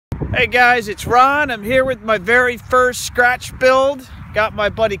Hey guys, it's Ron. I'm here with my very first scratch build. Got my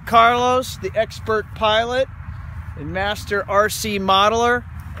buddy Carlos, the expert pilot and master RC modeler.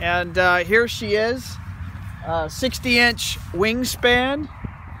 And here she is, 60-inch wingspan.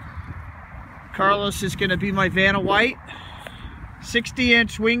 Carlos is gonna be my Vanna White.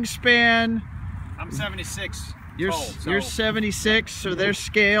 60-inch wingspan. I'm 76. You're 76, so there's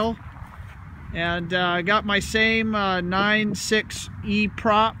scale. And I got my same 9.6E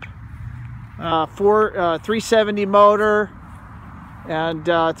prop, 370 motor, and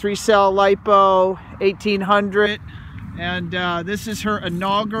 3-cell lipo, 1800. And this is her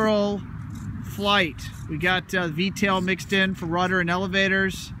inaugural flight. We got V-tail mixed in for rudder and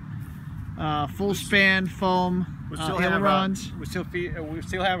elevators, full span foam ailerons. We still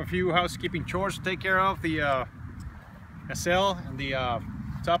have a few housekeeping chores to take care of. The nacelle and the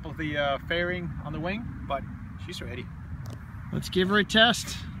top of the fairing on the wing, but she's ready. Let's give her a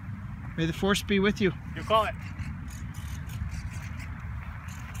test. May the force be with you. You call it.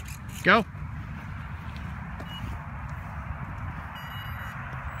 Go.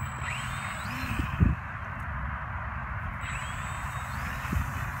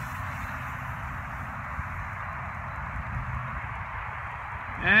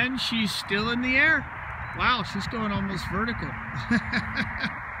 And she's still in the air. Wow, she's going almost vertical.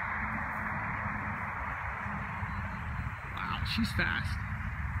 Wow, she's fast.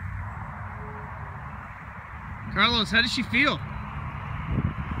 Carlos, how does she feel?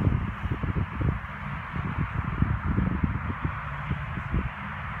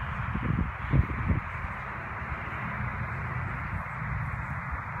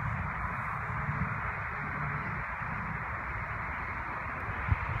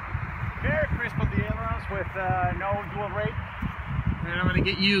 Very crisp on the ailerons with no dual rate. And I'm going to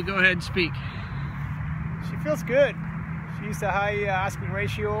get you. Go ahead and speak. She feels good. She's a high aspect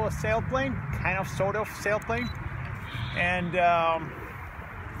ratio sailplane, kind of sort of sailplane. And yeah,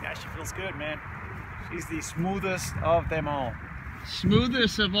 she feels good, man. She's the smoothest of them all.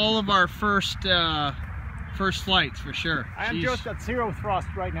 Smoothest of all of our first flights, for sure. I am just at 0 thrust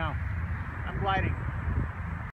right now. I'm gliding.